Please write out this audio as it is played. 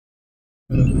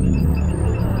From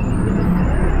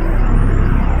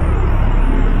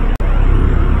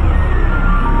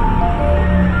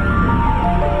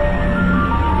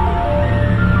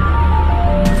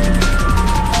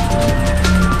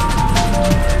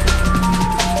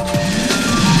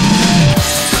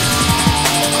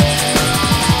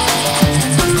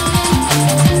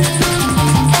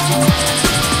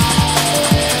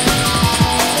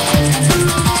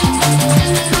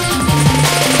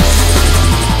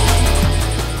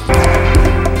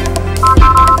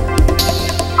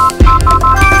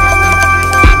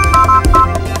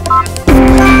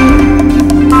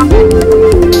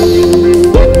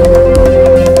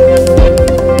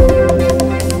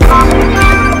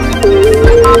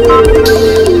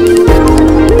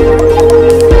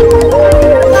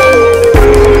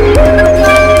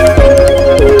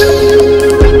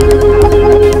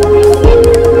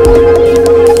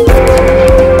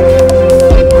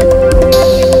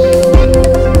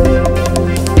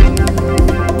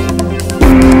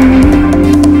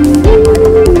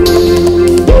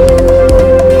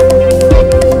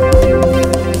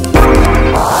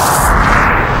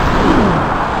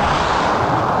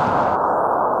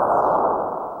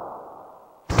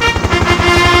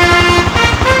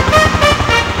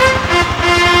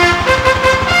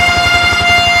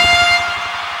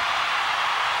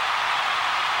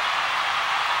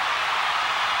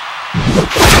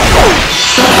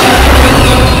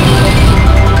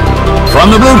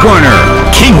the blue corner,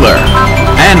 Kingler.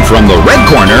 And from the red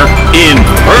corner,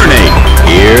 Infernape.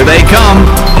 Here they come.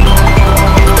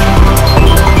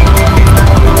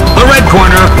 The red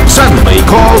corner suddenly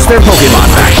calls their Pokemon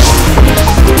back.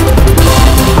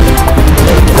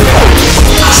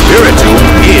 Spiritomb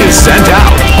is sent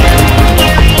out.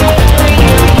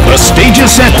 The stage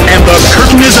is set and the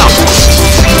curtain is up.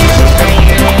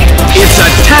 It's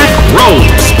Attack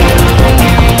Rose.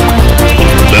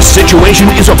 The situation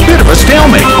is a bit of a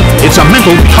stalemate. It's a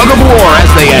mental tug-of-war as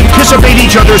they anticipate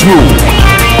each other's move.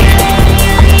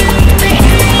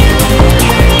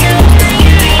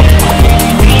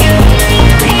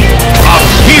 A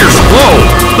fierce blow.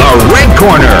 The red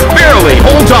corner barely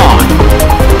holds on.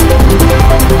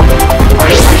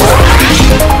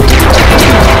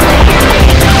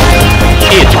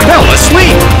 It fell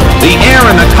asleep. The air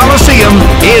in the Coliseum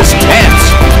is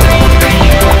tense.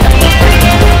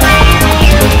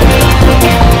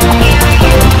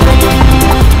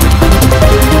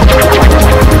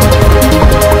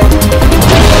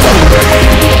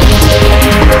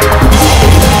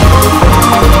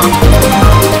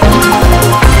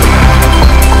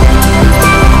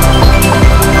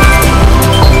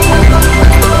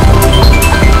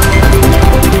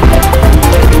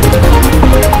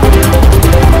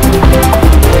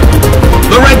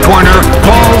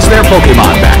 Their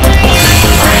Pokemon back.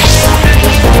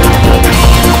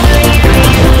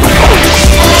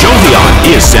 Jovion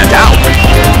is sent out.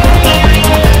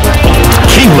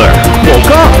 Kingler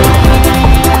woke up.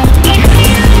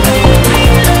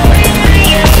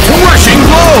 Rushing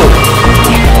blow.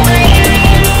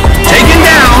 Taken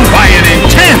down by an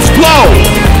intense blow.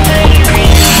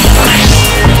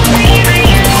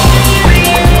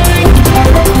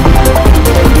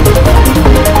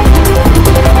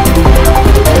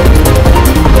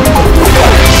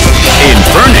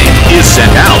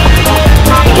 Sent out.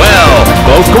 Well,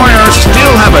 both corners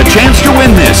still have a chance to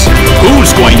win this.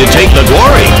 Who's going to take the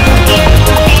glory?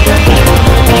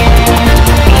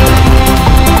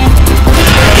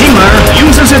 Kingler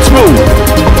uses its move.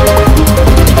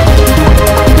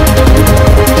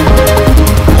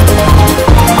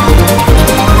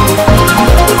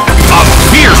 A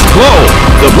fierce blow.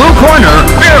 The blue corner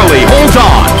barely holds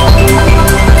on.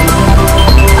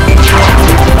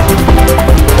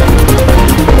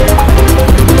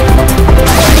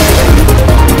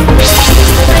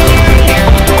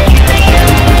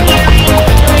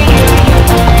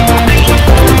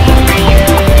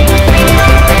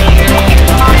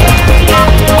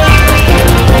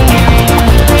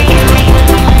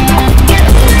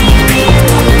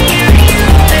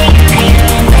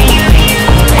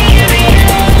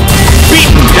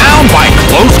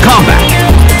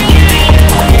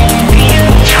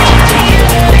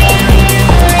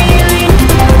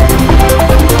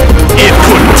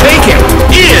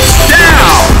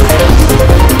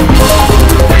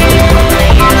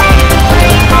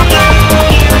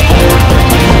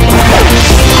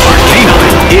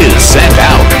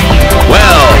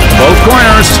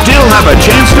 Still have a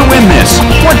chance to win this.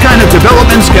 What kind of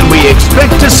developments can we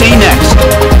expect to see next?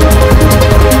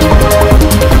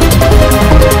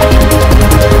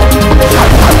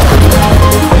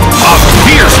 A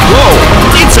fierce blow.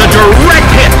 It's a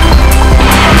direct hit.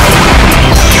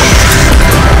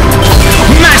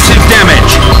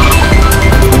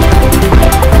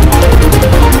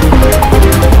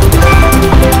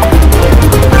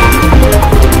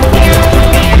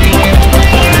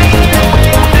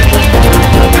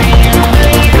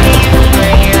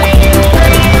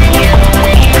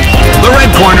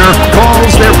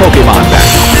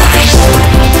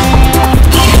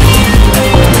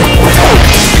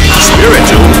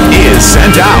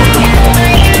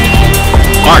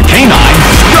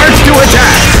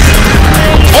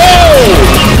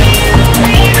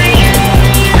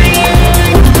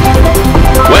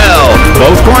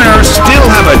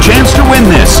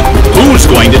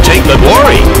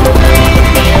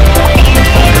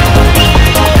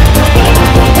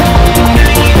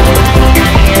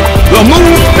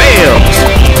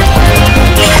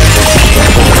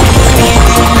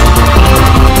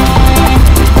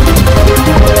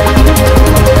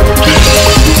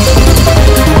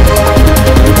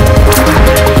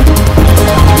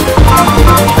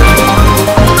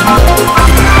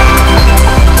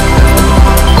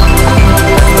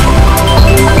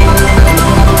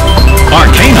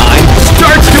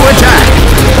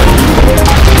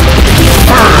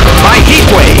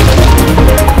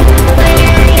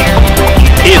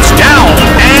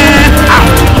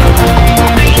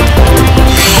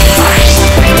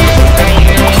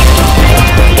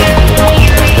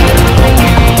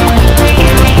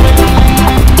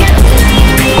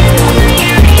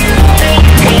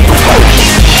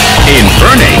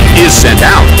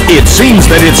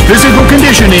 that its physical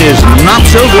condition is not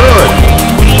so good.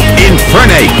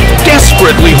 Infernape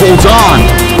desperately holds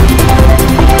on.